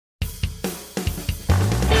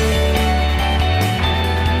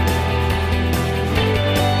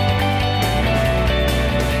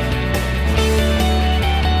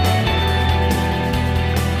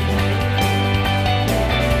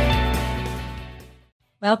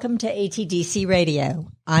Welcome to ATDC Radio.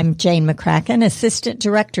 I'm Jane McCracken, Assistant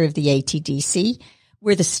Director of the ATDC.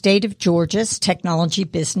 We're the state of Georgia's technology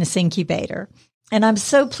business incubator. And I'm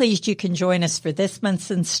so pleased you can join us for this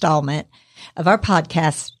month's installment of our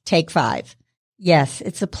podcast, Take 5. Yes,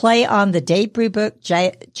 it's a play on the Dave Brubeck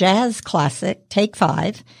jazz classic, Take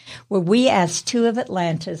 5, where we ask two of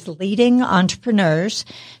Atlanta's leading entrepreneurs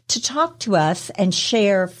to talk to us and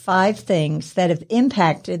share 5 things that have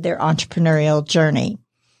impacted their entrepreneurial journey.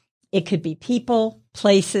 It could be people,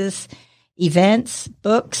 places, events,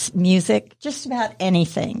 books, music, just about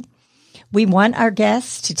anything. We want our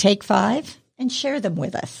guests to take 5 and share them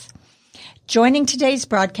with us. Joining today's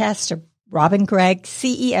broadcast are Robin Gregg,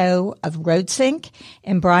 CEO of RoadSync,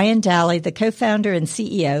 and Brian Dally, the co-founder and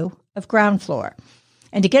CEO of Ground Floor.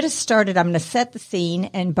 And to get us started, I'm going to set the scene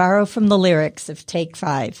and borrow from the lyrics of Take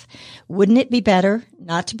 5. Wouldn't it be better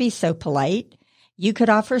not to be so polite? You could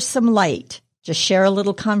offer some light. Just share a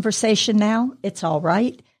little conversation now. It's all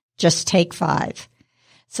right. Just take 5.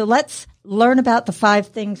 So let's learn about the 5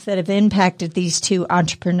 things that have impacted these two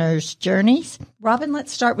entrepreneurs' journeys. Robin,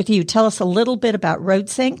 let's start with you. Tell us a little bit about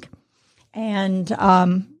RoadSync and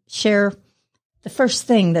share the first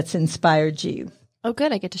thing that's inspired you. Oh,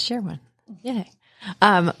 good. I get to share one. Yay.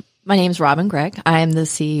 My name's Robin Gregg. I'm the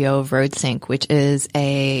CEO of RoadSync, which is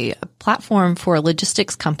a platform for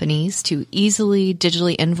logistics companies to easily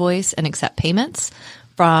digitally invoice and accept payments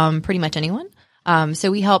from pretty much anyone.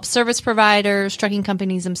 So we help service providers, trucking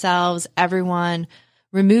companies themselves, everyone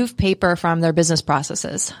remove paper from their business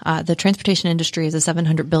processes. The transportation industry is a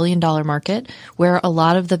 $700 billion market where a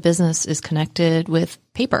lot of the business is connected with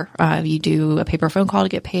paper. You do a paper phone call to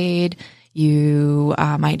get paid. You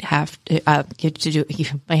might have you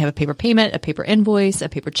might have a paper payment, a paper invoice, a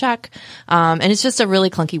paper check. And it's just a really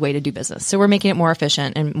clunky way to do business. So we're making it more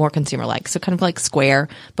efficient and more consumer-like. So kind of like Square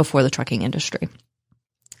before the trucking industry.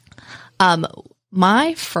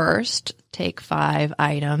 My first Take 5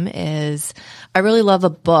 item is I really love a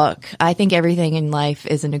book. I think everything in life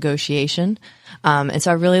is a negotiation. And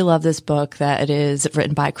so I really love this book that it is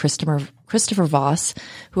written by Christopher Voss,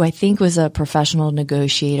 who I think was a professional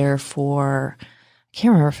negotiator for, I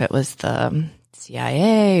can't remember if it was the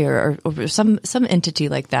CIA or some entity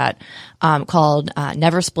like that, called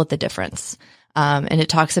Never Split the Difference. And it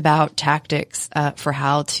talks about tactics for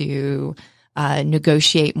how to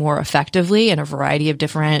negotiate more effectively in a variety of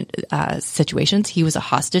different situations. He was a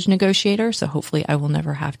hostage negotiator, so hopefully I will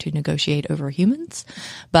never have to negotiate over humans.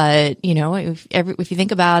 But, you know, if you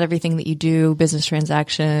think about everything that you do, business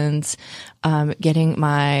transactions, getting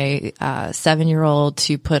my 7-year-old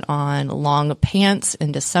to put on long pants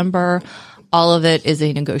in December, all of it is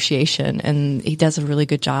a negotiation, and he does a really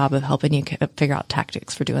good job of helping you figure out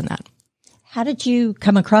tactics for doing that. How did you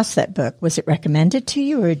come across that book? Was it recommended to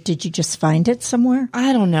you, or did you just find it somewhere?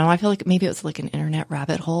 I don't know. I feel like maybe it was like an internet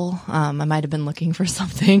rabbit hole. I might have been looking for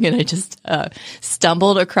something, and I just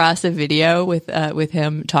stumbled across a video with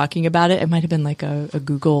him talking about it. It might have been like a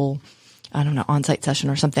Google, I don't know, on-site session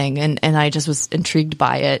or something, and I just was intrigued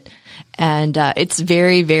by it. And it's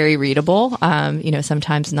very, very readable. You know,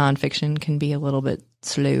 sometimes nonfiction can be a little bit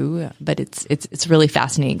slow, but it's really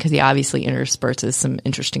fascinating because he obviously intersperses some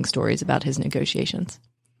interesting stories about his negotiations.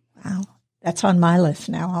 Wow. That's on my list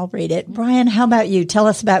now. I'll read it. Brian, how about you? Tell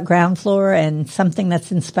us about Ground Floor and something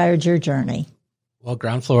that's inspired your journey. Well,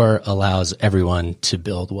 Ground Floor allows everyone to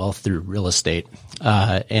build wealth through real estate.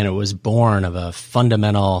 And it was born of a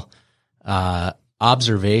fundamental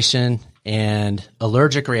observation and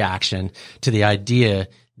allergic reaction to the idea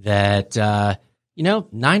that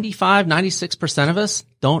 95, 96% of us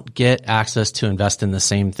don't get access to invest in the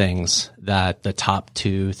same things that the top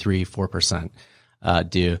 2, 3, 4%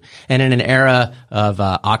 do. And in an era of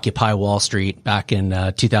Occupy Wall Street back in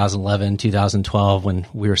 2011, 2012, when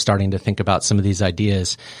we were starting to think about some of these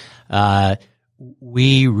ideas,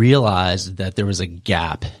 we realized that there was a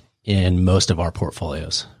gap in most of our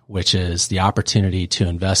portfolios, which is the opportunity to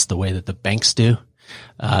invest the way that the banks do,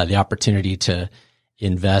 the opportunity to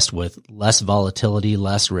invest with less volatility,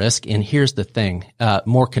 less risk. And here's the thing,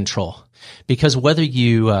 more control. Because whether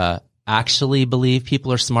you actually believe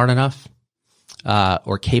people are smart enough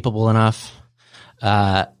or capable enough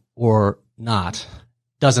or not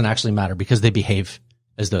doesn't actually matter because they behave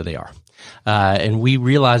as though they are. And we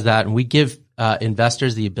realize that, and we give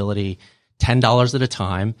investors the ability $10 at a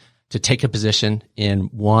time to take a position in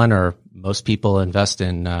one, or most people invest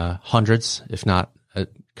in hundreds, if not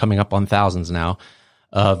coming up on thousands now,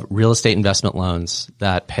 of real estate investment loans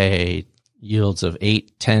that pay yields of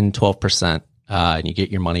 8, 10, 12% and you get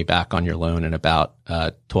your money back on your loan in about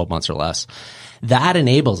 12 months or less. That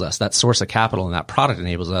enables us, that source of capital and that product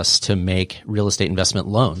enables us to make real estate investment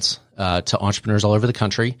loans to entrepreneurs all over the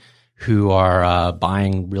country who are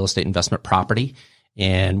buying real estate investment property.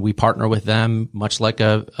 And we partner with them much like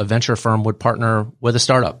a venture firm would partner with a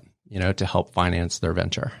startup, to help finance their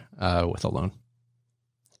venture with a loan.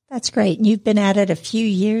 That's great. You've been at it a few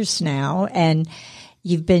years now, and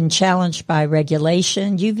you've been challenged by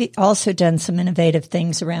regulation. You've also done some innovative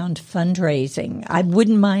things around fundraising. I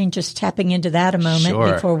wouldn't mind just tapping into that a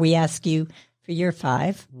moment before we ask you for your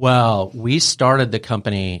 5. Well, we started the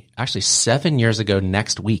company actually 7 years ago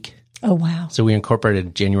next week. Oh, wow. So we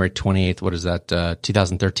incorporated January 28th. What is that?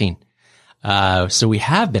 2013. So we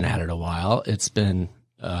have been at it a while. It's been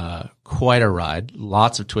quite a ride.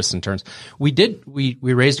 Lots of twists and turns. We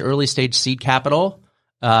raised early stage seed capital.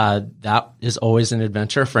 That is always an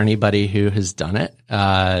adventure for anybody who has done it.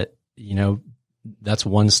 That's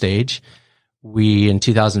one stage. We, in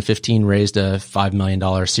 2015, raised a $5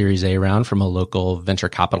 million Series A round from a local venture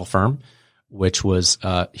capital firm, which was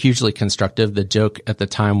hugely constructive. The joke at the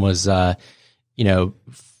time was,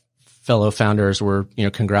 fellow founders were,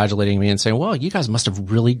 congratulating me and saying, well, you guys must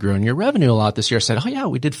have really grown your revenue a lot this year. I said, oh yeah,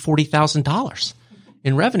 we did $40,000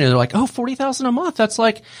 in revenue. They're like, oh, $40,000 a month. That's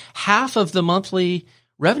like half of the monthly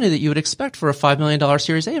revenue that you would expect for a $5 million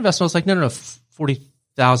Series A investment. I was like, no,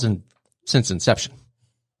 40,000 since inception,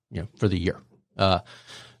 for the year.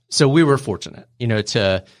 So we were fortunate,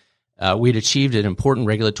 we'd achieved an important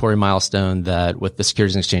regulatory milestone that with the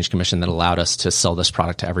Securities and Exchange Commission that allowed us to sell this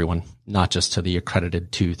product to everyone, not just to the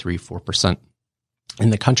accredited 2, 3, 4% in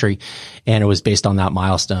the country. And it was based on that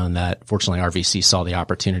milestone that fortunately our VC saw the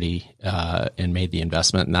opportunity, and made the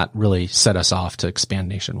investment. And that really set us off to expand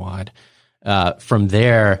nationwide. From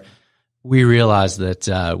there, we realized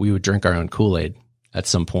that, we would drink our own Kool-Aid at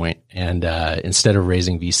some point. And, instead of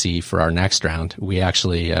raising VC for our next round, we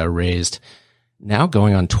actually, raised now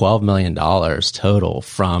going on $12 million total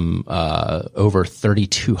from over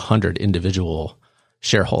 3,200 individual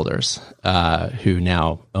shareholders who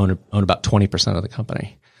now own about 20% of the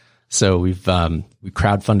company. So we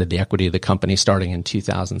crowdfunded the equity of the company starting in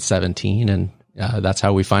 2017, and that's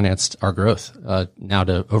how we financed our growth now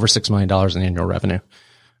to over $6 million in annual revenue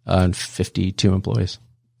and 52 employees.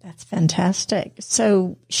 That's fantastic.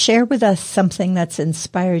 So share with us something that's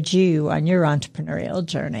inspired you on your entrepreneurial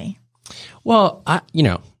journey. Well,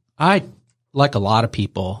 I like a lot of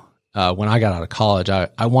people, when I got out of college,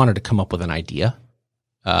 I wanted to come up with an idea.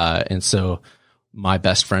 And so my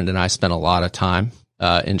best friend and I spent a lot of time,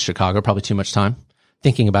 in Chicago, probably too much time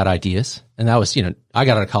thinking about ideas. And that was, I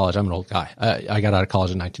got out of college. I'm an old guy. I got out of college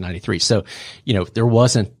in 1993. So, there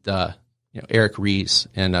wasn't, Eric Ries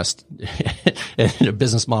and us and a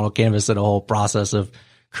business model canvas and a whole process of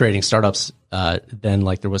creating startups, then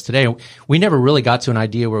like there was today. We never really got to an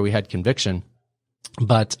idea where we had conviction,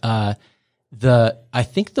 but, I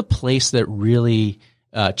think the place that really,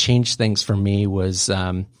 changed things for me was,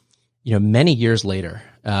 many years later,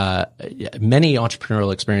 many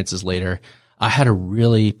entrepreneurial experiences later, I had a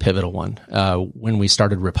really pivotal one, when we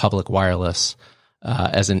started Republic Wireless,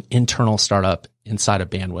 as an internal startup inside of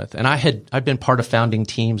Bandwidth. And I'd been part of founding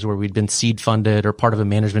teams where we'd been seed funded or part of a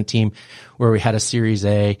management team where we had a Series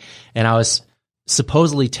A. And I was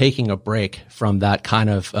supposedly taking a break from that kind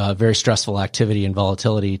of very stressful activity and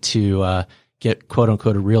volatility to get quote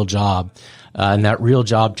unquote a real job. And that real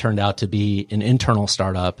job turned out to be an internal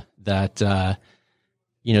startup that, that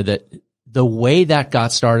the way that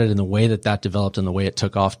got started and the way that developed and the way it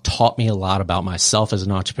took off taught me a lot about myself as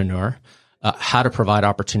an entrepreneur. How to provide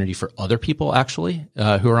opportunity for other people actually,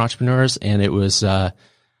 who are entrepreneurs. And it was, I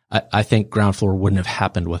think Ground Floor wouldn't have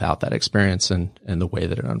happened without that experience and the way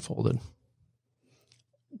that it unfolded.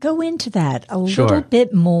 Go into that a little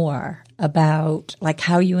bit more about like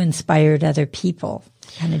how you inspired other people,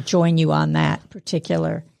 kind of join you on that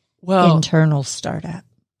particular internal startup.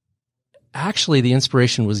 Actually, the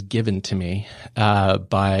inspiration was given to me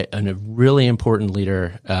by a really important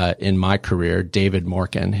leader in my career, David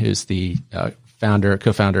Morkin, who's the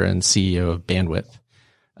co-founder and CEO of Bandwidth,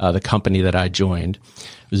 the company that I joined.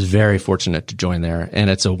 I was very fortunate to join there, and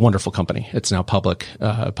it's a wonderful company. It's now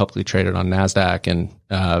publicly traded on NASDAQ,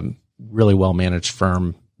 and really well-managed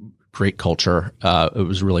firm, great culture. I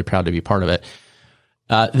was really proud to be part of it.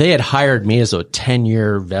 They had hired me as a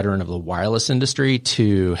 10-year veteran of the wireless industry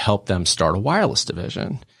to help them start a wireless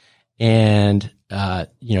division. And,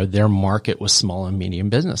 their market was small and medium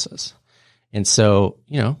businesses. And so,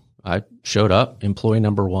 I showed up, employee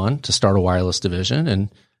number 1, to start a wireless division and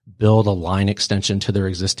build a line extension to their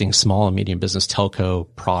existing small and medium business telco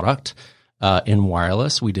product, in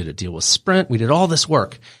wireless. We did a deal with Sprint. We did all this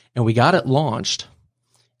work and we got it launched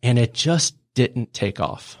and it just didn't take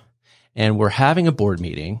off. And we're having a board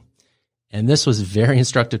meeting and this was very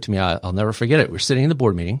instructive to me. I'll never forget it. We're sitting in the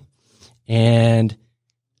board meeting and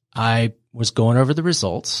I was going over the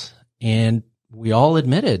results and we all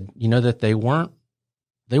admitted, that they weren't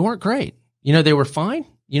great. They were fine.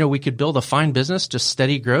 We could build a fine business, just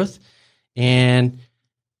steady growth. And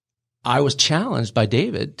I was challenged by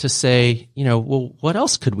David to say, well, what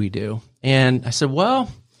else could we do? And I said, well,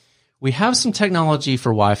 we have some technology for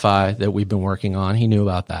Wi-Fi that we've been working on. He knew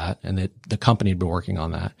about that and that the company had been working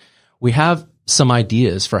on that. We have some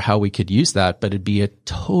ideas for how we could use that, but it'd be a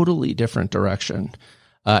totally different direction.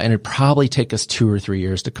 And it'd probably take us 2 or 3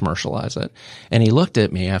 years to commercialize it. And he looked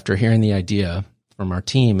at me after hearing the idea from our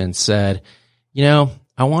team and said,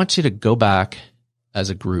 I want you to go back as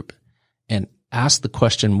a group and ask the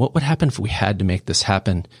question, what would happen if we had to make this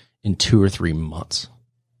happen in 2 or 3 months,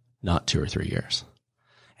 not 2 or 3 years?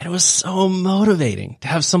 And it was so motivating to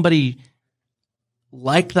have somebody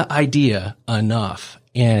like the idea enough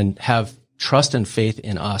and have trust and faith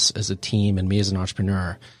in us as a team and me as an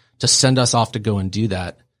entrepreneur to send us off to go and do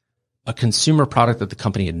that. A consumer product that the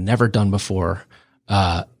company had never done before,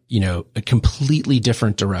 a completely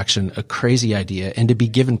different direction, a crazy idea, and to be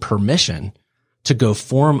given permission to go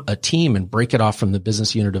form a team and break it off from the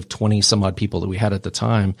business unit of 20 some odd people that we had at the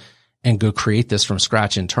time and go create this from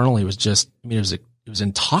scratch internally was just, it was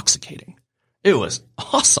intoxicating. It was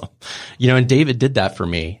awesome. And David did that for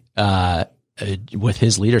me, with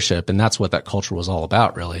his leadership. And that's what that culture was all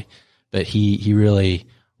about, really. But he really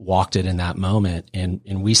walked it in that moment and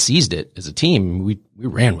we seized it as a team. We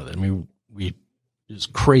ran with it. It was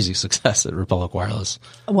crazy success at Republic Wireless.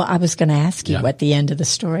 Well, I was going to ask you what the end of the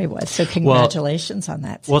story was. So congratulations on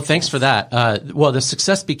that success. Well, thanks for that. The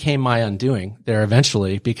success became my undoing there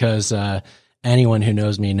eventually because, anyone who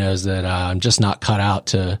knows me knows that, I'm just not cut out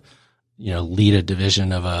to, lead a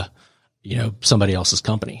division of somebody else's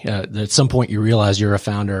company. At some point you realize you're a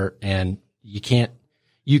founder and you can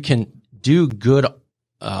do good,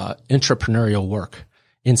 entrepreneurial work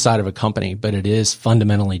inside of a company, but it is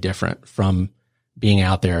fundamentally different from being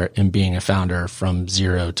out there and being a founder from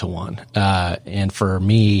 0 to 1. And for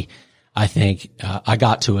me, I think, I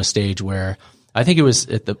got to a stage where I think it was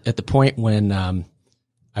at the point when,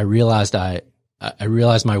 I realized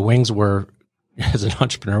my wings were, as an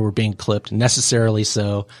entrepreneur, were being clipped necessarily.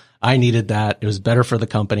 So I needed that. It was better for the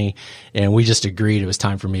company. And we just agreed it was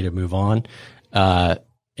time for me to move on.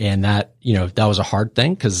 And that, that was a hard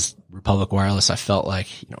thing because Republic Wireless, I felt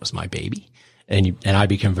like, it was my baby. And I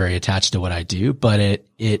become very attached to what I do, but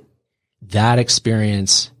that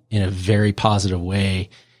experience in a very positive way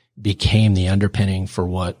became the underpinning for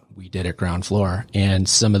what we did at Ground Floor. And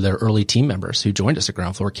some of the early team members who joined us at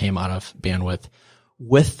Ground Floor came out of Bandwidth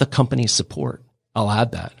with the company's support. I'll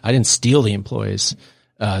add that. I didn't steal the employees.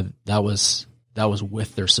 That was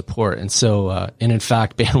with their support. And so, and in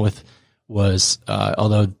fact, Bandwidth was,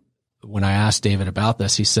 although when I asked David about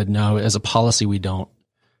this, he said, no, as a policy, we don't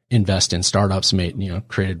invest in startups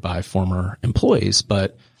created by former employees,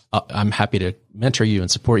 but I'm happy to mentor you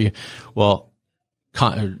and support you. Well,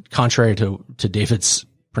 contrary to David's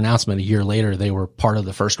pronouncement, a year later, they were part of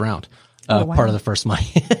the first round, part of the first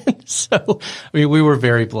money. So, we were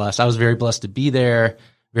very blessed. I was very blessed to be there,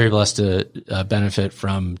 very blessed to benefit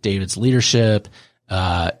from David's leadership.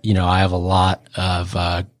 I have a lot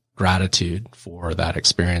of gratitude for that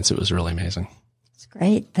experience. It was really amazing. It's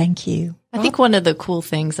great. Thank you. I think one of the cool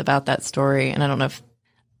things about that story, and I don't know if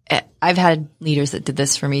I've had leaders that did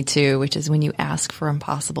this for me too, which is when you ask for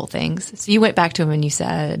impossible things. So you went back to him and you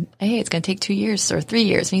said, hey, it's going to take 2 years or 3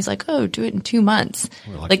 years. And he's like, oh, do it in 2 months.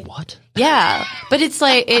 We're like what? Yeah. But it's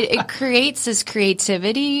like, it creates this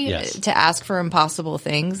creativity to ask for impossible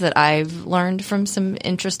things that I've learned from some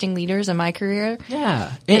interesting leaders in my career.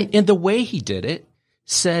 Yeah. And the way he did it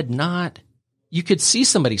you could see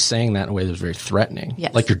somebody saying that in a way that was very threatening.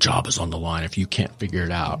 Yes. Like your job is on the line if you can't figure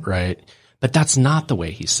it out, right? But that's not the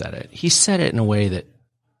way he said it. He said it in a way that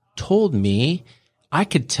told me I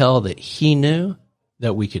could tell that he knew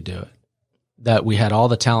that we could do it, that we had all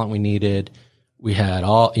the talent we needed. We had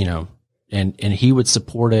all, and he would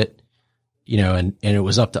support it, and it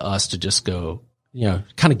was up to us to just go,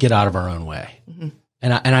 kind of get out of our own way. Mm-hmm.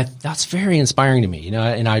 And that's very inspiring to me,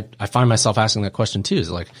 and I find myself asking that question too, is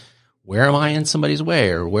like, where am I in somebody's way,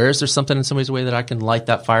 or where is there something in somebody's way that I can light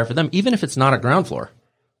that fire for them, even if it's not at Ground Floor,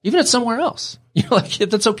 even if it's somewhere else,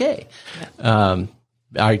 that's okay. Yeah.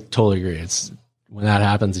 I totally agree. It's when that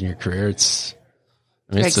happens in your career, it's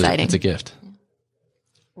exciting. It's a gift.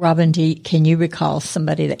 Robin, can you recall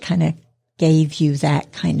somebody that kind of gave you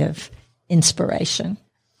that kind of inspiration?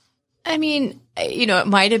 I mean, it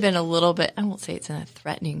might have been a little bit, I won't say it's in a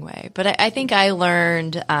threatening way, but I think I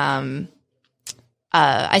learned,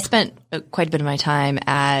 I spent quite a bit of my time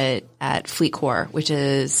at FleetCor, which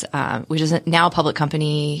is now a public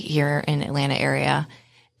company here in Atlanta area.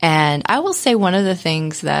 And I will say one of the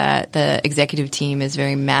things that the executive team is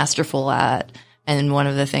very masterful at, and one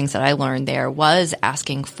of the things that I learned there was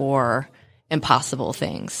asking for impossible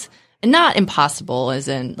things. And not impossible as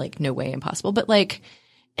in like no way impossible, but like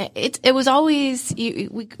it was always,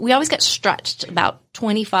 we always got stretched about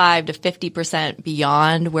 25 to 50%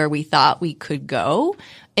 beyond where we thought we could go.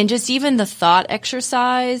 And just even the thought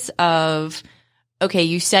exercise of, okay,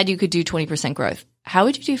 you said you could do 20% growth. How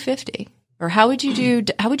would you do 50? Or how would you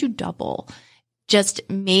double? Just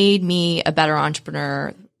made me a better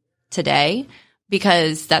entrepreneur today,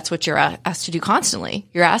 because that's what you're asked to do constantly.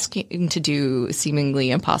 You're asking to do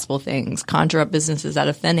seemingly impossible things, conjure up businesses out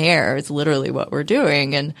of thin air is literally what we're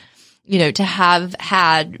doing. And, to have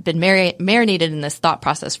been marinated in this thought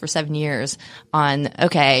process for 7 years on,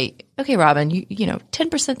 okay, Robin,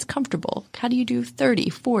 10% is comfortable. How do you do 30,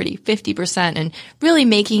 40, 50%? And really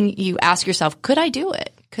making you ask yourself, could I do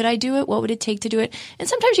it? Could I do it? What would it take to do it? And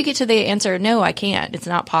sometimes you get to the answer, no, I can't. It's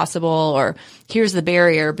not possible, or here's the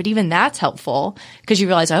barrier. But even that's helpful because you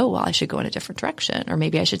realize, oh, well, I should go in a different direction, or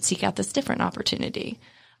maybe I should seek out this different opportunity.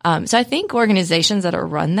 So I think organizations that are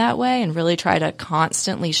run that way and really try to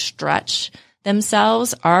constantly stretch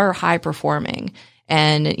themselves are high performing.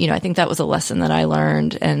 And, I think that was a lesson that I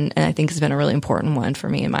learned, and I think has been a really important one for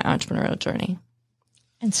me in my entrepreneurial journey.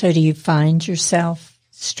 And so do you find yourself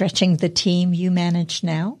stretching the team you manage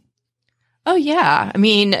now? Oh, yeah. I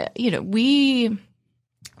mean, we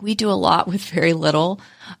do a lot with very little.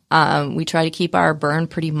 We try to keep our burn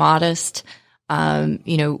pretty modest. I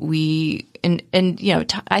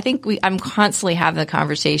think I'm constantly having the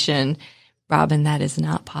conversation, Robin, that is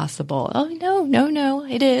not possible. Oh, no,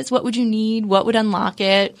 it is. What would you need? What would unlock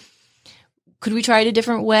it? Could we try it a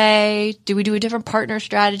different way? Do we do a different partner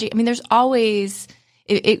strategy? I mean, there's always,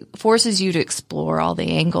 it forces you to explore all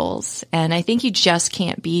the angles. And I think you just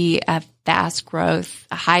can't be a fast growth,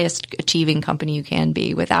 highest achieving company you can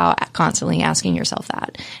be without constantly asking yourself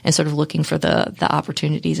that and sort of looking for the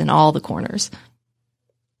opportunities in all the corners.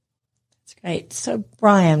 That's great. So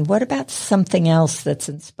Brian, what about something else that's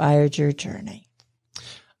inspired your journey?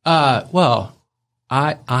 Well,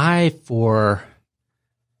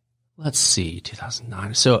 let's see,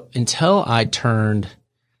 2009. So until I turned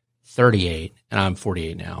 38, and I'm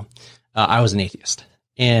 48 now, I was an atheist.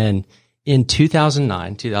 And in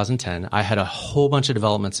 2009, 2010, I had a whole bunch of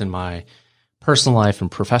developments in my personal life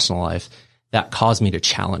and professional life that caused me to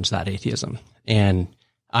challenge that atheism. And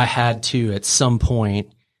I had to, at some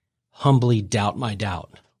point, humbly doubt my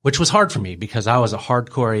doubt, which was hard for me because I was a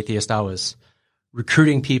hardcore atheist. I was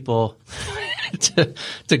recruiting people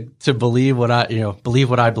to believe what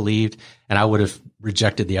I believed. And I would have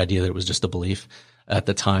rejected the idea that it was just a belief at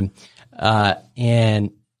the time.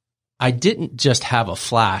 And I didn't just have a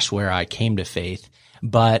flash where I came to faith,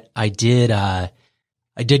 but I did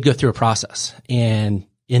go through a process. And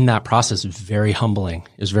in that process, it was very humbling.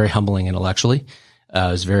 It was very humbling intellectually.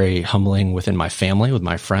 It was very humbling within my family, with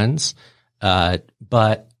my friends.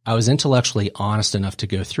 But I was intellectually honest enough to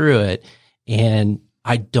go through it. And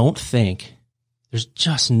I don't think there's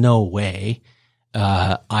just no way,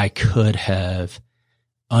 I could have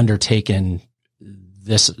undertaken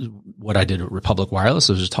this, what I did at Republic Wireless,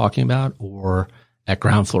 I was just talking about, or at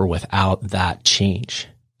Ground Floor without that change,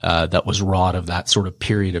 that was wrought of that sort of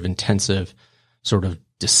period of intensive sort of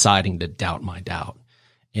deciding to doubt my doubt.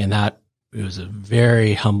 And that, it was a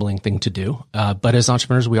very humbling thing to do. But as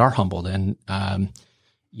entrepreneurs, we are humbled. And,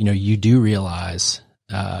 you do realize,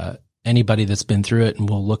 anybody that's been through it, and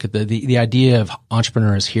we'll look at the idea of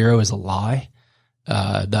entrepreneur as hero is a lie.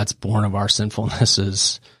 That's born of our sinfulness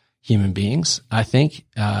as human beings. I think,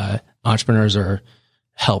 entrepreneurs are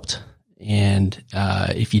helped. And,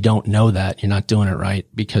 if you don't know that, you're not doing it right,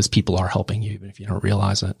 because people are helping you, even if you don't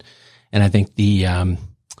realize it. And I think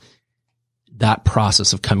that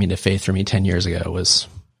process of coming to faith for me 10 years ago was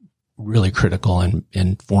really critical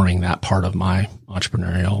in forming that part of my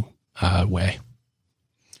entrepreneurial, way.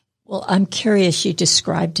 Well, I'm curious, you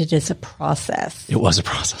described it as a process. It was a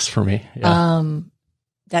process for me. Yeah.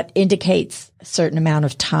 That indicates a certain amount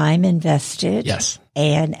of time invested. Yes.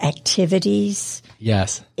 And activities.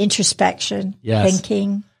 Yes. Introspection. Yes.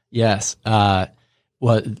 Thinking. Yes. Well,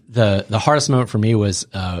 the hardest moment for me was,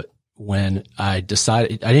 when I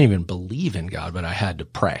decided, I didn't even believe in God, but I had to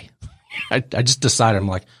pray. I just decided, I'm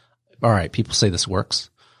like, all right, people say this works.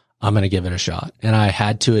 I'm going to give it a shot. And I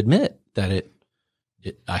had to admit that it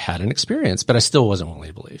I had an experience, but I still wasn't willing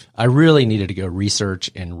to believe. I really needed to go research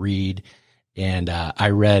and read. And,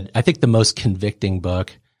 I think the most convicting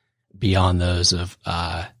book beyond those of,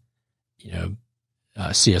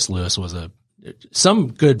 C.S. Lewis was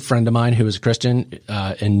some good friend of mine who was a Christian,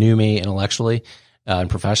 and knew me intellectually, and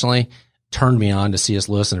professionally, turned me on to C.S.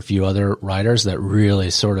 Lewis and a few other writers that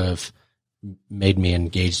really sort of made me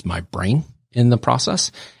engage my brain in the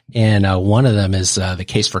process. And, one of them is, The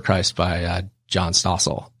Case for Christ by, John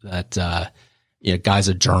Stossel. That, guy's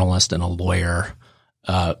a journalist and a lawyer,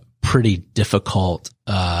 pretty difficult,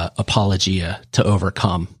 apologia to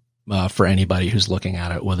overcome, for anybody who's looking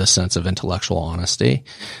at it with a sense of intellectual honesty.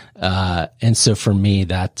 And so for me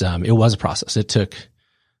that, it was a process. It took,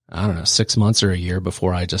 6 months or a year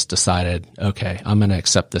before I just decided, okay, I'm going to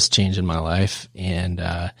accept this change in my life. And,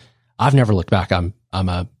 I've never looked back. I'm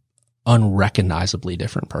a unrecognizably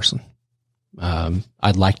different person.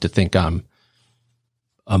 I'd like to think I'm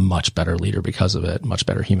a much better leader because of it, much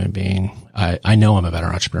better human being. I know I'm a better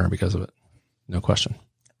entrepreneur because of it. No question.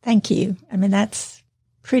 Thank you. I mean, that's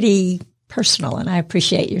pretty personal, and I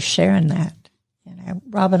appreciate you sharing that.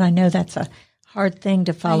 Robin, I know that's a hard thing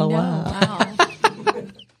to follow up. Wow.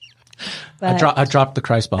 I dropped the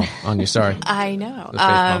Christ bomb on you. Sorry. I know.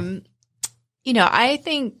 I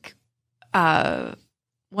think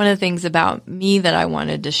one of the things about me that I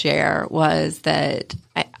wanted to share was that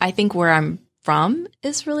I think where I'm from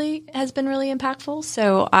has been really impactful.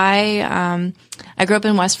 So I grew up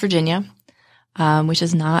in West Virginia, which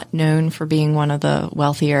is not known for being one of the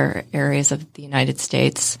wealthier areas of the United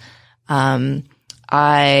States.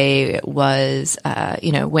 I was,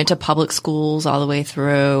 went to public schools all the way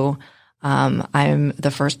through. I'm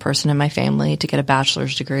the first person in my family to get a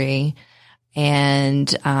bachelor's degree,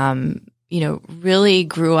 and, really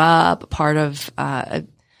grew up part of, a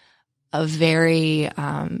very,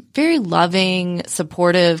 very loving,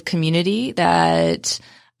 supportive community that,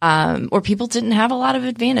 where people didn't have a lot of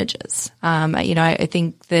advantages. I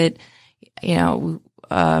think that,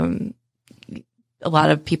 a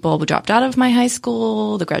lot of people dropped out of my high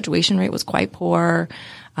school. The graduation rate was quite poor.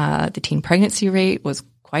 The teen pregnancy rate was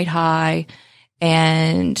quite high.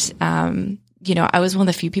 And, I was one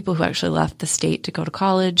of the few people who actually left the state to go to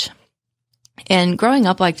college. And growing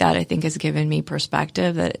up like that, I think has given me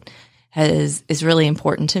perspective that is really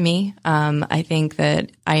important to me. I think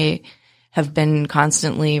that I have been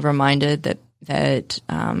constantly reminded that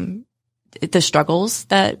the struggles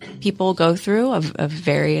that people go through of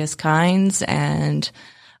various kinds. And,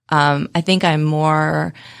 I think I'm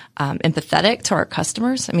more, empathetic to our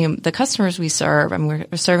customers. I mean, the customers we serve, we're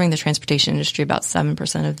serving the transportation industry. About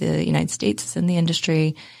 7% of the United States is in the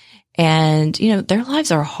industry. And, their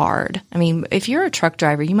lives are hard. I mean, if you're a truck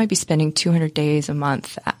driver, you might be spending 200 days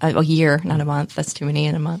a year, not a month. That's too many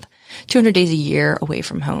in a month. 200 days a year away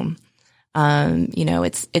from home.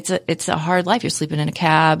 It's a hard life. You're sleeping in a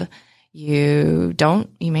cab. You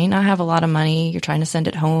may not have a lot of money. You're trying to send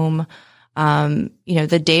it home.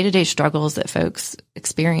 The day-to-day struggles that folks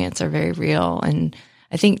experience are very real. And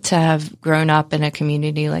I think to have grown up in a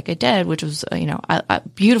community like I did, which was, a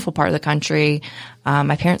beautiful part of the country.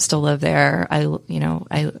 My parents still live there. I had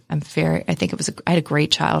a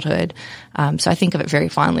great childhood. So I think of it very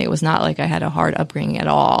fondly. It was not like I had a hard upbringing at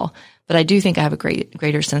all, but I do think I have a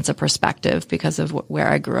greater sense of perspective because of where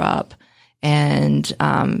I grew up. And,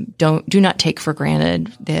 do not take for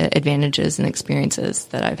granted the advantages and experiences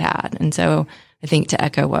that I've had. And so I think to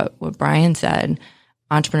echo what Brian said,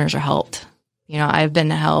 entrepreneurs are helped. I've been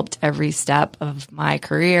helped every step of my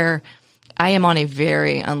career. I am on a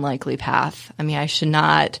very unlikely path. I mean, I should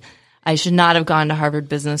not have gone to Harvard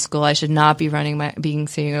Business School. I should not be being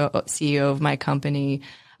CEO of my company.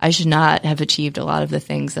 I should not have achieved a lot of the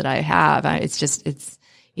things that I have. It's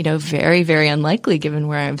very, very unlikely given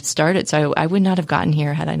where I've started. So I would not have gotten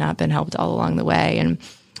here had I not been helped all along the way. And,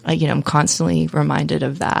 I'm constantly reminded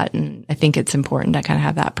of that. And I think it's important to kind of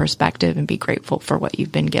have that perspective and be grateful for what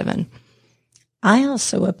you've been given. I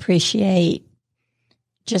also appreciate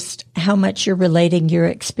just how much you're relating your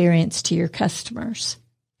experience to your customers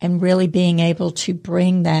and really being able to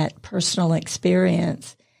bring that personal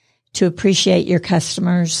experience to appreciate your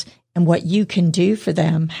customers and what you can do for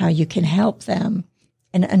them, how you can help them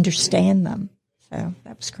and understand them. So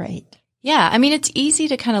that was great. Yeah. I mean, it's easy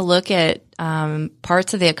to kind of look at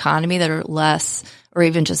parts of the economy that are less, or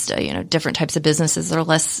even just, different types of businesses that are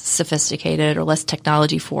less sophisticated or less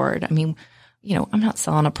technology forward. I mean, I'm not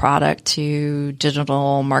selling a product to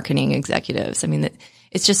digital marketing executives. I mean,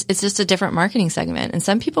 it's just a different marketing segment. And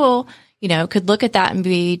some people, could look at that and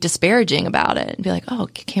be disparaging about it and be like, oh,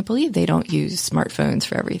 can't believe they don't use smartphones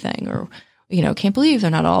for everything, or, can't believe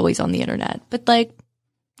they're not always on the internet. But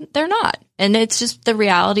they're not. And it's just the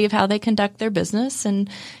reality of how they conduct their business. And,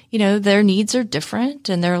 their needs are different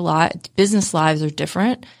and their business lives are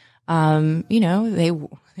different. They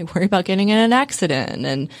worry about getting in an accident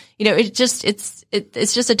and, it's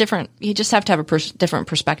just a different, you just have to have a different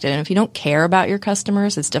perspective. And if you don't care about your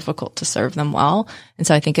customers, it's difficult to serve them well. And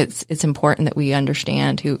so I think it's important that we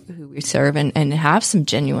understand who we serve and have some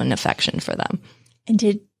genuine affection for them. And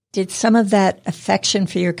did some of that affection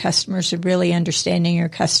for your customers and really understanding your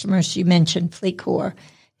customers, you mentioned FleetCor,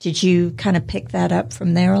 did you kind of pick that up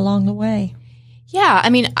from there along the way? Yeah. I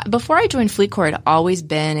mean, before I joined FleetCor, I'd always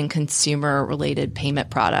been in consumer related payment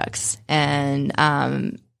products and,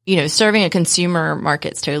 serving a consumer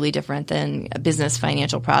market's totally different than business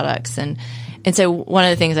financial products. And so one of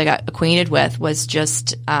the things I got acquainted with was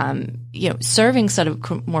just, serving sort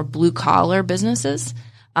of more blue collar businesses.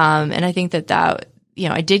 And I think that,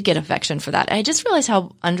 I did get affection for that. I just realized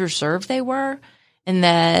how underserved they were. And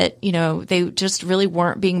that, they just really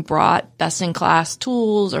weren't being brought best in class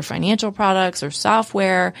tools or financial products or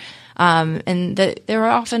software. And that they were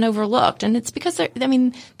often overlooked. And it's because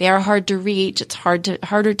they are hard to reach. It's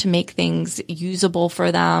harder to make things usable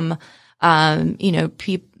for them.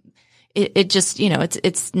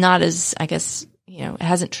 It's not as, I guess, it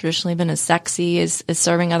hasn't traditionally been as sexy as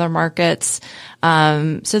serving other markets.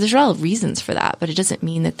 So there's a lot of reasons for that, but it doesn't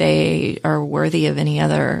mean that they are worthy of any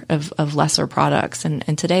other of lesser products.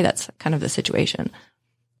 And today that's kind of the situation.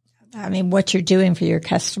 I mean, what you're doing for your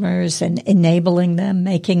customers and enabling them,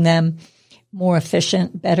 making them more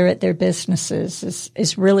efficient, better at their businesses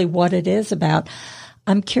is really what it is about.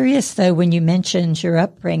 I'm curious though, when you mentioned your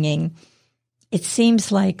upbringing, it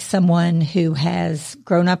seems like someone who has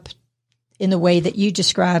grown up in the way that you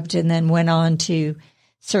described and then went on to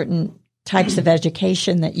certain types of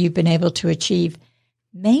education that you've been able to achieve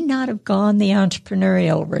may not have gone the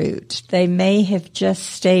entrepreneurial route. They may have just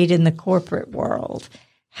stayed in the corporate world.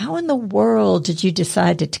 How in the world did you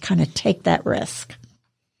decide to kind of take that risk?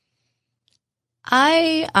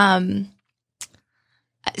 I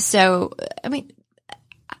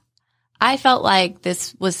felt like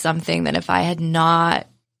this was something that if I had not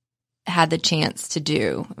had the chance to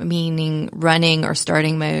do, meaning running or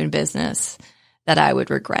starting my own business, that I would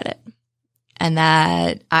regret it. And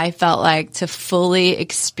that I felt like to fully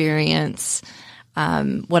experience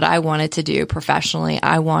what I wanted to do professionally,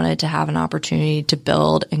 I wanted to have an opportunity to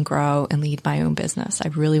build and grow and lead my own business. I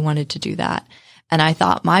really wanted to do that. And I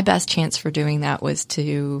thought my best chance for doing that was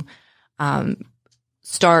to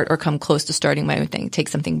start or come close to starting my own thing, take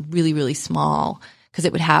something really, really small, because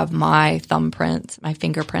it would have my thumbprints, my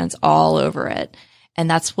fingerprints all over it. And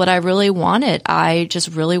that's what I really wanted. I just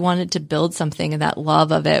really wanted to build something, and that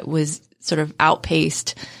love of it was sort of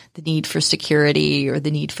outpaced the need for security or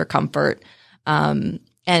the need for comfort. And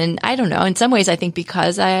I don't know, in some ways I think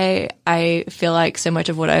because I feel like so much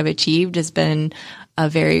of what I've achieved has been a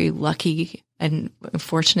very lucky and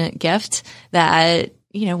fortunate gift that,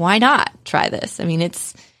 why not try this? I mean,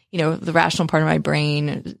 it's, the rational part of my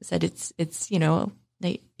brain said it's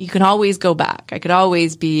you can always go back. I could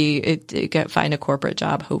always find a corporate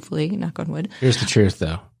job, hopefully, knock on wood. Here's the truth,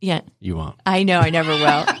 though. Yeah. You won't. I know, I never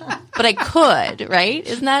will. But I could, right?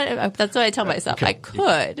 That's what I tell myself. Okay. I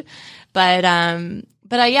could. But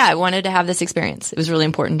I wanted to have this experience. It was really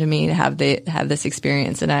important to me to have this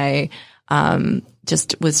experience. And I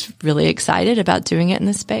just was really excited about doing it in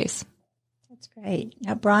this space. That's great.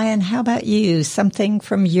 Now, Brian, how about you? Something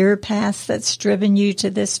from your past that's driven you to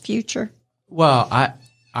this future? Well,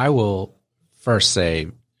 I will first say,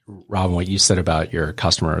 Robin, what you said about your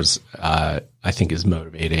customers, I think is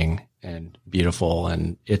motivating and beautiful.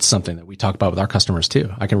 And it's something that we talk about with our customers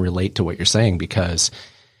too. I can relate to what you're saying because,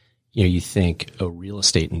 you think a real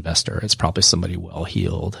estate investor, it's probably somebody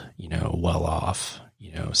well-heeled, well off,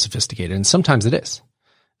 sophisticated. And sometimes it is.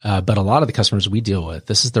 But a lot of the customers we deal with,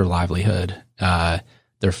 this is their livelihood.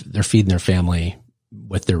 They're feeding their family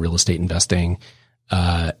with their real estate investing.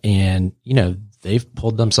 And, they've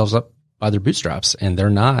pulled themselves up by their bootstraps, and they're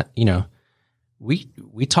not,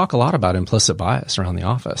 we talk a lot about implicit bias around the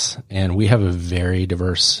office, and we have a very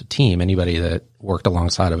diverse team. Anybody that worked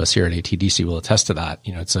alongside of us here at ATDC will attest to that.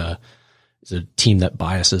 It's a team that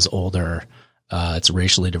biases older. It's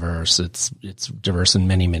racially diverse. It's diverse in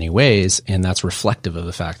many, many ways. And that's reflective of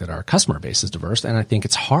the fact that our customer base is diverse. And I think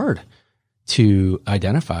it's hard to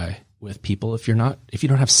identify with people if you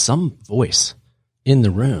don't have some voice in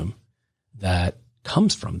the room that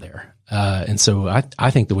comes from there. And so I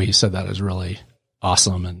think the way you said that is really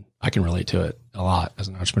awesome, and I can relate to it a lot as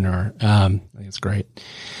an entrepreneur. I think it's great.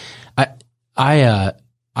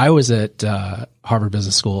 I was at Harvard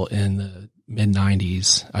Business School in the mid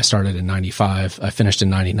 90s. I started in 95. I finished in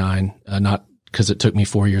 99, not because it took me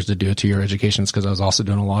 4 years to do a 2-year education. It's because I was also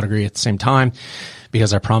doing a law degree at the same time,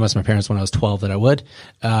 because I promised my parents when I was 12 that I would.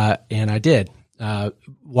 And I did.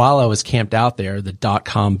 While I was camped out there, the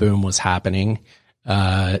 .com boom was happening.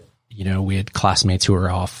 We had classmates who were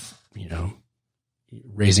off,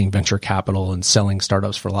 raising venture capital and selling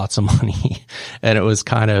startups for lots of money. And it was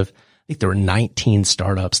kind of, I think there were 19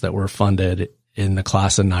 startups that were funded in the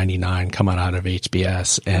class of 99 coming out of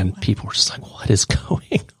HBS. And people were just like, what is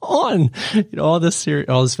going on? All this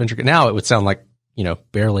venture. Now it would sound like,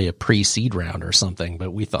 barely a pre-seed round or something,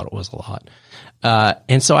 but we thought it was a lot.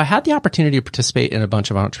 And so I had the opportunity to participate in a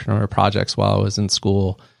bunch of entrepreneurial projects while I was in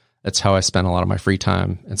school. That's how I spent a lot of my free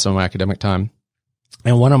time and some of my academic time.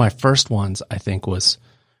 And one of my first ones, I think, was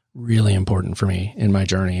really important for me in my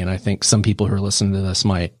journey. And I think some people who are listening to this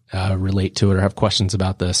might relate to it or have questions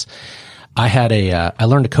about this. I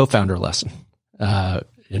learned a co-founder lesson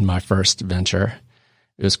in my first venture.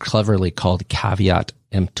 It was cleverly called caveat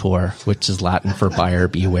emptor, which is Latin for buyer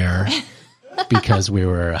beware, because we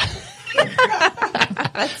were...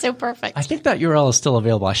 That's so perfect. I think that URL is still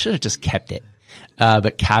available. I should have just kept it.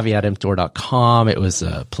 But caveatemptor.com, it was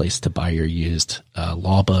a place to buy your used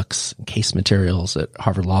law books and case materials at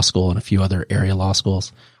Harvard Law School and a few other area law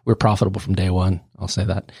schools. We were profitable from day one. I'll say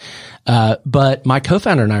that. But my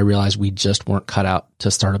co-founder and I realized we just weren't cut out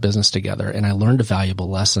to start a business together. And I learned a valuable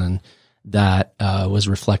lesson that was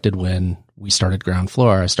reflected when we started Ground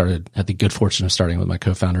Floor. Had the good fortune of starting with my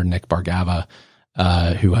co-founder, Nick Bargava,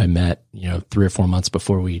 who I met, 3 or 4 months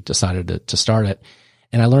before we decided to start it.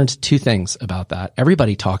 And I learned 2 things about that.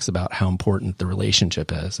 Everybody talks about how important the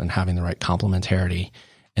relationship is and having the right complementarity.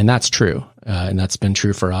 And that's true. And that's been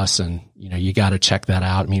true for us. And, you got to check that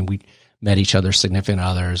out. I mean, we met each other's significant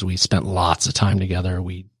others. We spent lots of time together.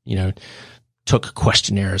 We, took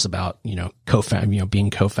questionnaires about,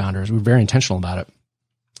 being co-founders. We were very intentional about it.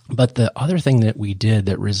 But the other thing that we did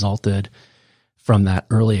that resulted from that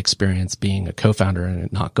early experience being a co-founder and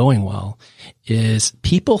it not going well is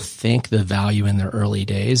people think the value in their early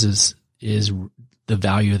days is the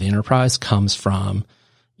value of the enterprise comes from,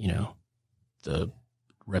 the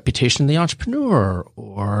reputation of the entrepreneur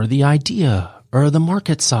or the idea or the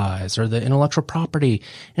market size or the intellectual property.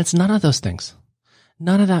 And it's none of those things.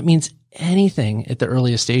 None of that means anything at the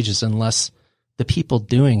earliest stages unless the people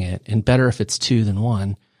doing it, and better if it's 2 than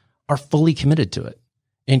 1, are fully committed to it.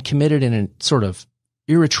 And committed in a sort of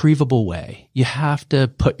irretrievable way. You have to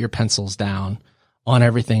put your pencils down on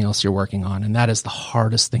everything else you're working on. And that is the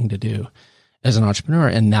hardest thing to do as an entrepreneur.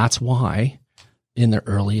 And that's why in the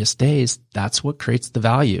earliest days, that's what creates the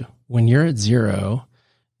value. When you're at 0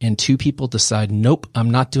 and 2 people decide, nope,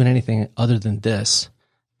 I'm not doing anything other than this,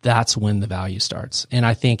 that's when the value starts. And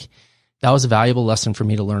I think that was a valuable lesson for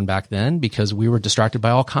me to learn back then because we were distracted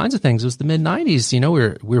by all kinds of things. It was the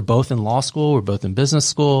mid-90s. We were both in law school. We were both in business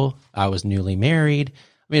school. I was newly married. I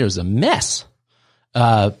mean, it was a mess.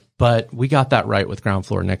 But we got that right with Ground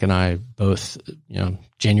Floor. Nick and I both,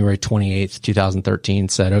 January 28th, 2013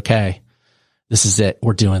 said, okay, this is it.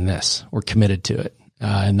 We're doing this. We're committed to it.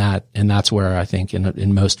 And that's where I think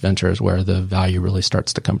in most ventures where the value really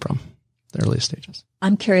starts to come from, the early stages.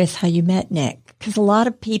 I'm curious how you met Nick, because a lot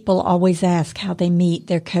of people always ask how they meet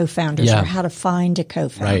their co-founders or how to find a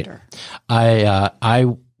co-founder. Right.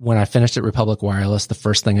 When I finished at Republic Wireless, the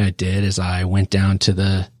first thing I did is I went down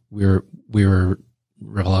to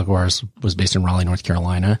Republic Wireless was based in Raleigh, North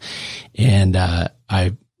Carolina. And,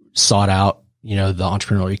 I sought out, the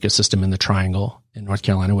entrepreneurial ecosystem in the Triangle in North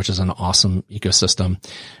Carolina, which is an awesome ecosystem.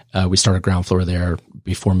 We started Ground Floor there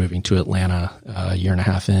before moving to Atlanta a year and a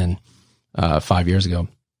half in, 5 years ago.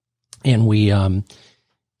 And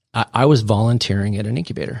I was volunteering at an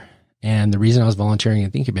incubator. And the reason I was volunteering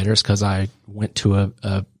at the incubator is because I went to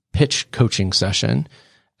a pitch coaching session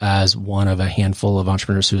as one of a handful of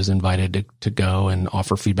entrepreneurs who was invited to go and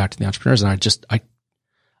offer feedback to the entrepreneurs. And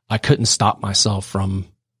I couldn't stop myself from,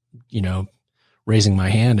 raising my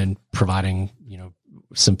hand and providing,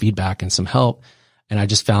 some feedback and some help. And I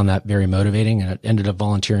just found that very motivating, and I ended up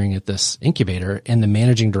volunteering at this incubator. And the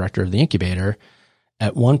managing director of the incubator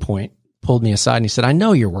at one point pulled me aside and he said, I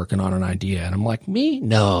know you're working on an idea. And I'm like, me?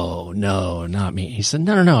 No, not me. He said,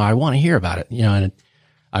 no, I want to hear about it. And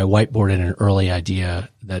I whiteboarded an early idea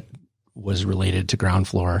that was related to Ground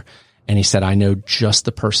Floor. And he said, I know just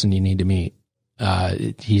the person you need to meet.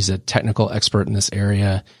 He's a technical expert in this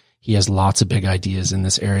area. He has lots of big ideas in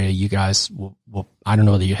this area. You guys will I don't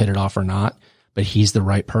know whether you hit it off or not, but he's the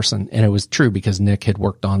right person. And it was true because Nick had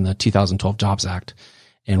worked on the 2012 Jobs Act.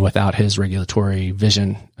 And without his regulatory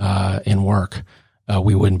vision and work,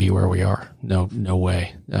 we wouldn't be where we are. No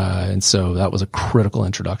way. And so that was a critical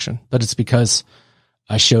introduction, but it's because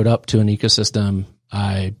I showed up to an ecosystem.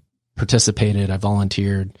 I participated, I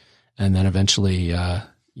volunteered, and then eventually,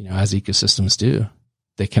 as ecosystems do,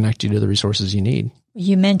 they connect you to the resources you need.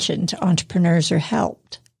 You mentioned entrepreneurs are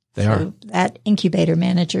helped. They are. That incubator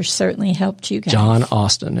manager certainly helped you guys. John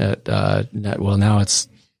Austin at now it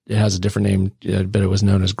has a different name, but it was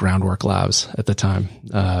known as Groundwork Labs at the time.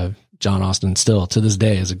 John Austin still to this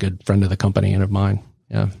day is a good friend of the company and of mine.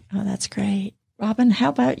 Yeah. Oh, that's great. Robin, how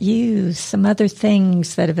about you? Some other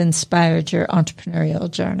things that have inspired your entrepreneurial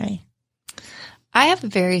journey? I have a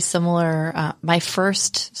very my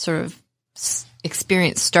first sort of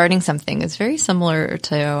experience starting something is very similar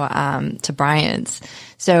to Brian's.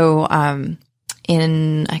 So,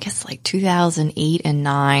 in, I guess, like 2008 and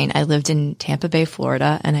 2009, I lived in Tampa Bay,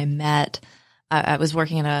 Florida, and I was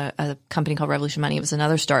working in a company called Revolution Money. It was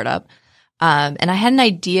another startup. And I had an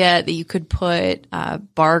idea that you could put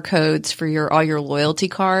barcodes for all your loyalty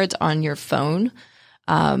cards on your phone,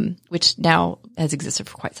 which now has existed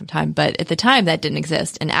for quite some time. But at the time, that didn't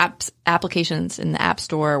exist. And applications in the App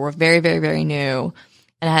Store were very, very, very new.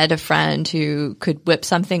 And I had a friend who could whip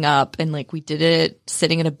something up, and like we did it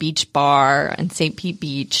sitting at a beach bar in St. Pete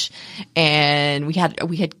Beach. And we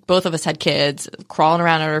had both of us had kids crawling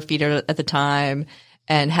around on our feet at the time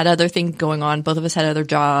and had other things going on. Both of us had other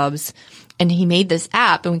jobs. And he made this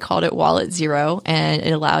app, and we called it Wallet Zero, and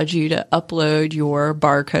it allowed you to upload your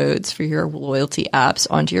barcodes for your loyalty apps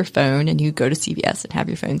onto your phone, and you go to CVS and have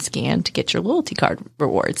your phone scanned to get your loyalty card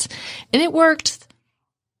rewards. And it worked.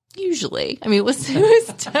 Usually, I mean, it was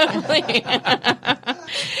definitely, it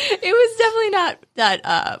was definitely not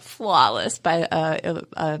that flawless.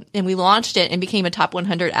 And we launched it and became a top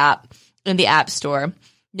 100 app in the App Store.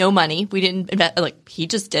 No money, we didn't invest. Like he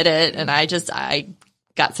just did it, and I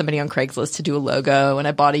got somebody on Craigslist to do a logo, and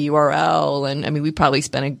I bought a URL, and I mean, we probably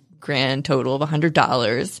spent a grand total of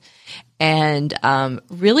 $100. And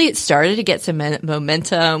really, it started to get some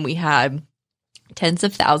momentum. We had tens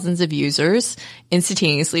of thousands of users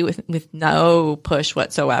instantaneously with no push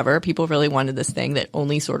whatsoever. People really wanted this thing that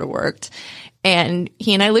only sort of worked. And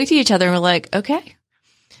he and I looked at each other and were like, okay,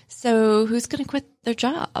 so who's going to quit their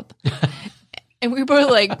job? And we were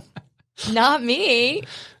like, not me,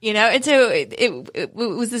 and so it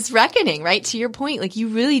was this reckoning, right? To your point, like you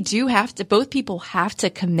really do have to, both people have to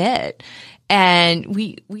commit. And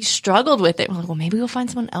we struggled with it. We're like, well, maybe we'll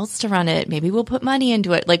find someone else to run it. Maybe we'll put money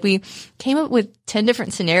into it. Like we came up with 10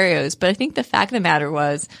 different scenarios, but I think the fact of the matter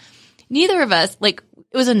was neither of us, like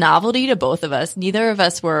it was a novelty to both of us. Neither of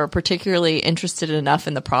us were particularly interested enough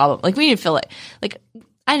in the problem. Like we didn't feel like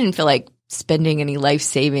I didn't feel like spending any life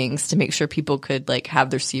savings to make sure people could like have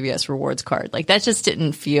their CVS rewards card. Like that just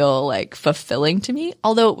didn't feel like fulfilling to me,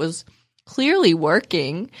 although it was clearly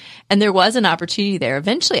working and there was an opportunity there.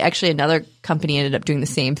 Eventually, actually, another company ended up doing the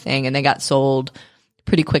same thing and they got sold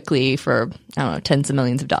pretty quickly for, I don't know, tens of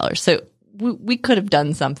millions of dollars. So we could have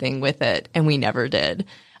done something with it and we never did.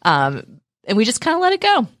 And we just kind of let it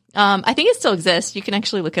go. I think it still exists. You can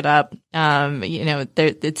actually look it up.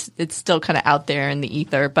 It's still kind of out there in the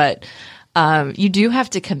ether, but you do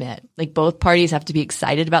have to commit. Like both parties have to be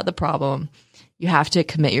excited about the problem. You have to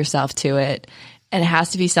commit yourself to it. And it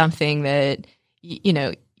has to be something that,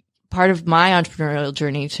 part of my entrepreneurial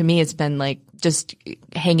journey to me has been like just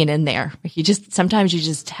hanging in there. Sometimes you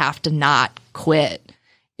just have to not quit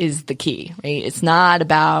is the key, right? It's not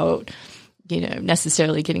about,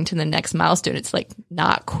 necessarily getting to the next milestone. It's like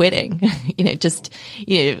not quitting, just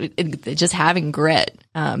having grit,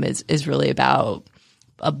 is really about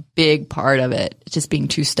a big part of it. Just being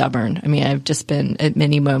too stubborn. I mean, I've just been at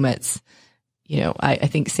many moments, I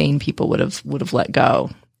think sane people would have let go,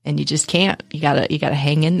 and you just can't. You gotta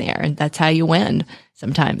hang in there, and that's how you win.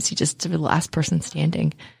 Sometimes you just are the last person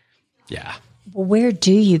standing. Yeah. Well, where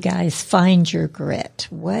do you guys find your grit?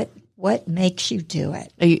 What makes you do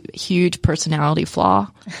it? A huge personality flaw.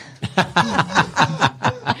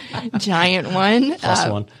 Giant one. Plus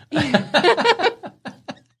one.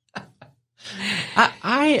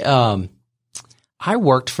 I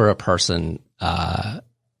worked for a person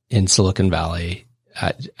in Silicon Valley.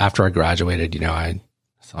 After I graduated, I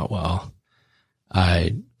thought, well,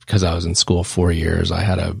 because I was in school 4 years, I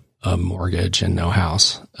had a mortgage and no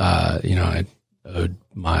house. I owed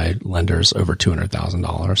my lenders over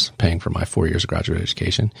 $200,000 paying for my 4 years of graduate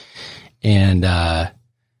education. And, I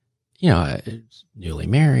was newly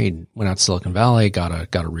married, went out to Silicon Valley, got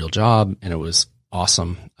a real job, and it was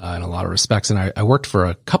awesome in a lot of respects. And I worked for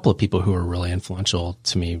a couple of people who were really influential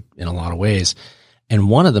to me in a lot of ways. And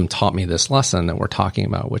one of them taught me this lesson that we're talking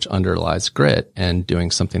about, which underlies grit and doing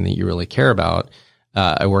something that you really care about.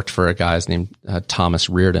 I worked for a guy named Thomas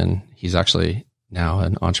Reardon. He's actually now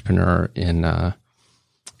an entrepreneur in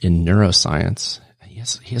neuroscience.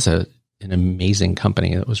 He has an amazing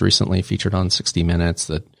company that was recently featured on 60 Minutes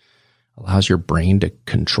that allows your brain to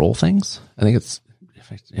control things. I think it's,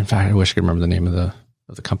 in fact, I wish I could remember the name of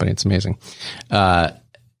the company. It's amazing.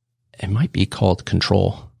 It might be called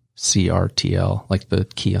Control, CRTL, like the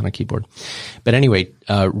key on a keyboard. But anyway,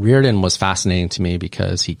 Reardon was fascinating to me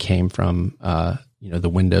because he came from, the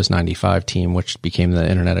Windows 95 team, which became the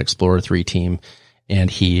Internet Explorer 3 team. And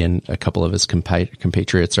he and a couple of his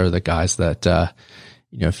compatriots are the guys that,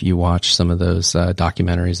 if you watch some of those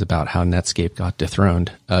documentaries about how Netscape got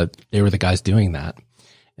dethroned, they were the guys doing that.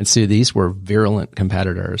 And so these were virulent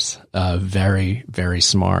competitors, very, very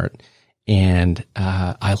smart. And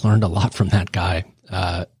I learned a lot from that guy.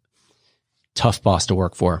 Tough boss to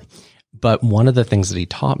work for. But one of the things that he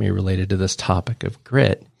taught me related to this topic of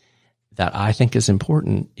grit that I think is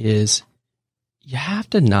important is you have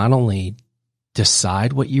to not only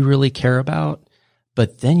decide what you really care about,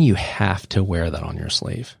 but then you have to wear that on your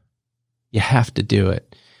sleeve. You have to do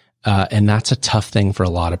it. And that's a tough thing for a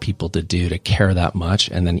lot of people to do, to care that much.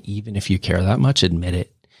 And then even if you care that much, admit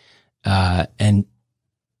it. And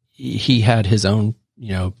he had his own,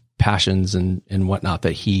 passions and whatnot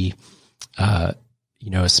that he,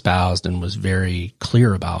 espoused and was very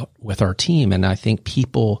clear about with our team. And I think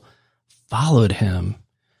people followed him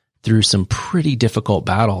through some pretty difficult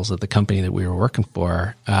battles at the company that we were working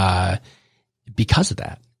for, because of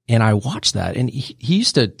that. And I watched that, and he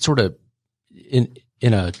used to sort of, in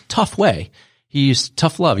a tough way,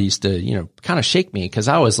 tough love. He used to, kind of shake me because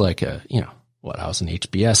I was like I was an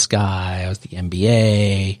HBS guy. I was the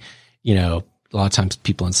MBA, a lot of times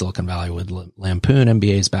people in Silicon Valley would lampoon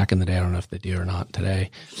MBAs back in the day. I don't know if they do or not today.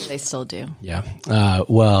 They still do. Yeah.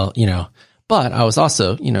 But I was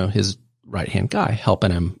also, his right-hand guy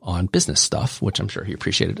helping him on business stuff, which I'm sure he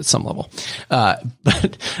appreciated at some level.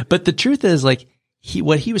 But the truth is, like,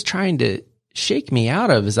 what he was trying to shake me out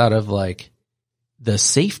of is out of like the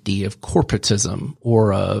safety of corporatism,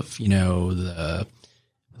 or of, the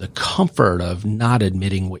comfort of not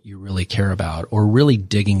admitting what you really care about, or really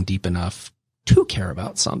digging deep enough to care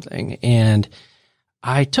about something. And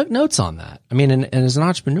I took notes on that. I mean, and as an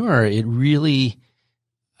entrepreneur,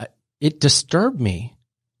 it disturbed me,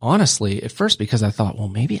 honestly, at first, because I thought, well,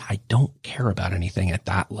 maybe I don't care about anything at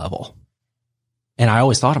that level. And I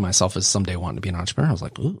always thought of myself as someday wanting to be an entrepreneur. I was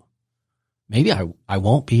like, ooh, maybe I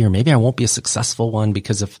won't be, or maybe I won't be a successful one,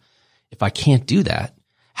 because if I can't do that,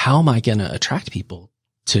 how am I going to attract people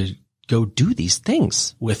to go do these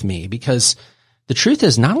things with me? Because the truth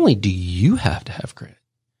is, not only do you have to have grit,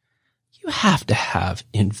 you have to have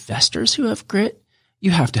investors who have grit.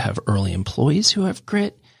 You have to have early employees who have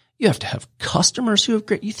grit. You have to have customers who have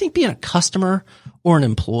grit. You think being a customer or an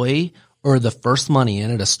employee or the first money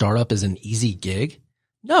in at a startup is an easy gig?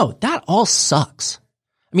 No, that all sucks.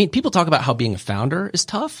 I mean, people talk about how being a founder is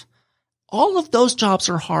tough. All of those jobs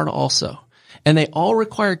are hard also. And they all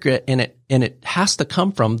require grit, and it has to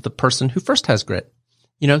come from the person who first has grit,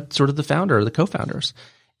 sort of the founder or the co-founders.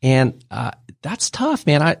 And that's tough,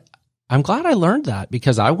 man. I'm glad I learned that,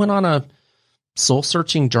 because I went on a soul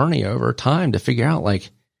searching journey over time to figure out,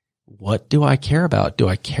 like, what do I care about? Do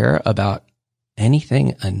I care about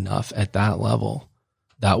anything enough at that level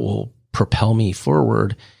that will propel me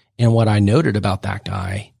forward? And what I noted about that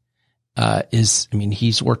guy is, I mean,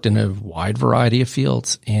 he's worked in a wide variety of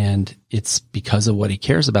fields, and it's because of what he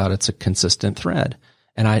cares about. It's a consistent thread.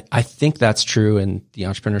 And I think that's true in the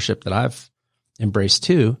entrepreneurship that I've embraced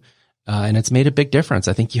too. And it's made a big difference.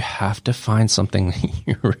 I think you have to find something that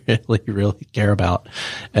you really, really care about,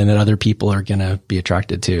 and that other people are going to be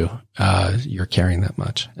attracted to. You're caring that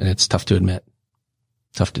much, and it's tough to admit.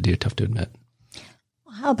 Tough to do, tough to admit.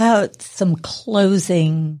 How about some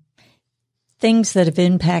closing things that have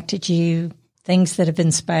impacted you, things that have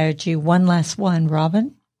inspired you? One last one,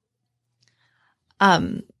 Robin.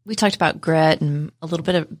 We talked about grit and a little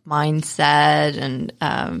bit of mindset. And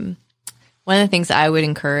one of the things I would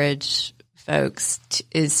encourage folks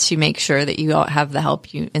is to make sure that you all have the help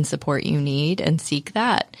and support you need, and seek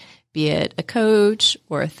that, be it a coach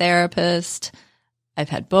or a therapist. I've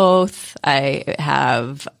had both. I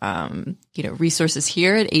have, resources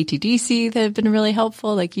here at ATDC that have been really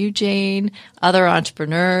helpful, like you, Jane, other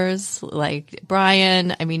entrepreneurs like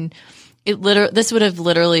Brian. I mean, this would have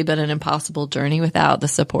literally been an impossible journey without the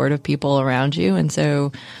support of people around you. And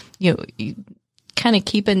so, kind of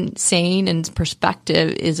keeping sane and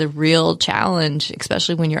perspective is a real challenge,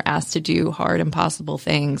 especially when you're asked to do hard, impossible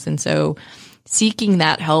things. And so seeking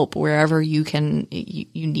that help wherever you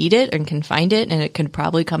need it and can find it, and it can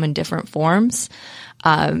probably come in different forms.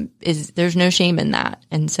 There's no shame in that.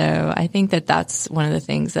 And so I think that that's one of the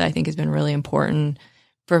things that I think has been really important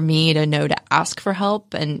for me to know, to ask for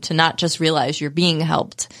help and to not just realize you're being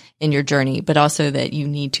helped in your journey, but also that you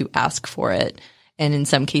need to ask for it. And in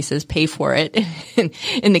some cases, pay for it.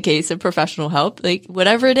 In the case of professional help, like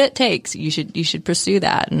whatever it takes, you should pursue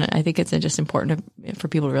that. And I think it's just important for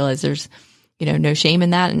people to realize there's, no shame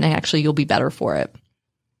in that. And actually you'll be better for it.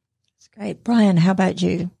 That's great. Brian, how about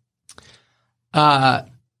you?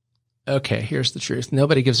 Okay, here's the truth.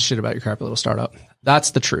 Nobody gives a shit about your crappy little startup.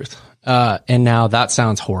 That's the truth. And now that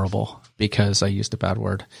sounds horrible because I used a bad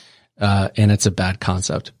word, and it's a bad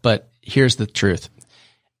concept. But here's the truth.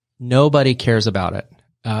 Nobody cares about it.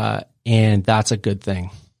 And that's a good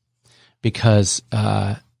thing because,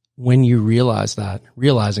 when you realize that,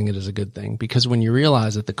 realizing it is a good thing, because when you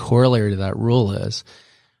realize that the corollary to that rule is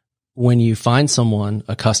when you find someone,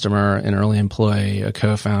 a customer, an early employee, a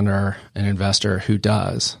co-founder, an investor who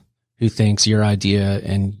thinks your idea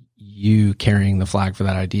and you carrying the flag for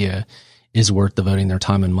that idea is worth devoting their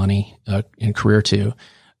time and money and career to,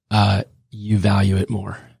 you value it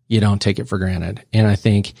more. You don't take it for granted. And I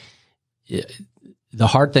think the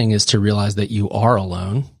hard thing is to realize that you are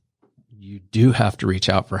alone. You do have to reach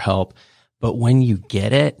out for help. But when you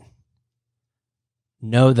get it,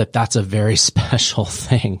 know that that's a very special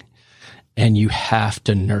thing. And you have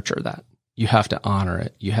to nurture that. You have to honor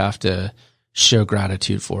it. You have to show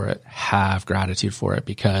gratitude for it, have gratitude for it,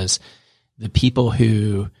 because the people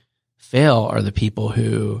who fail are the people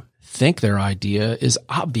who think their idea is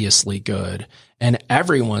obviously good and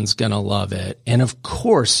everyone's going to love it. And of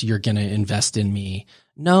course you're going to invest in me.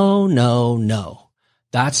 No.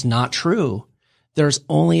 That's not true. There's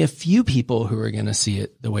only a few people who are going to see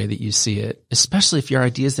it the way that you see it, especially if your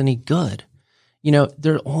idea is any good.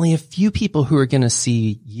 There are only a few people who are going to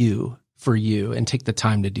see you for you and take the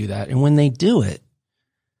time to do that. And when they do it,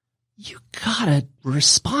 you gotta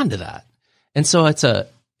respond to that. And so it's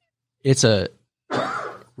a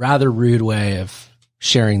rather rude way of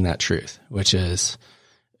sharing that truth, which is,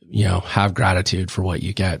 have gratitude for what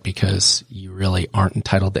you get because you really aren't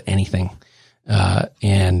entitled to anything.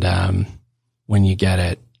 And when you get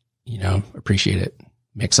it, appreciate it,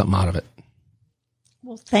 make something out of it.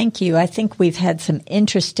 Well, thank you. I think we've had some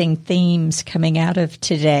interesting themes coming out of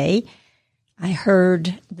today. I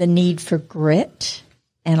heard the need for grit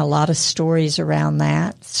and a lot of stories around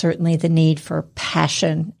that. Certainly the need for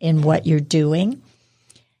passion in what you're doing.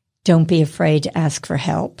 Don't be afraid to ask for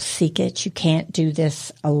help. Seek it. You can't do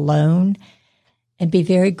this alone. And be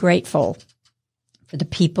very grateful for the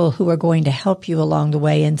people who are going to help you along the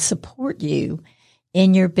way and support you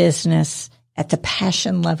in your business at the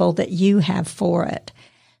passion level that you have for it.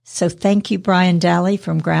 So thank you, Brian Daly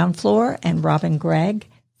from Ground Floor and Robin Gregg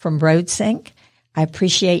from RoadSync. I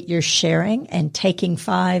appreciate your sharing and taking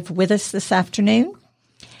 5 with us this afternoon.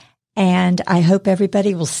 And I hope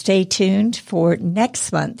everybody will stay tuned for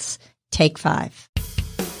next month's Take 5.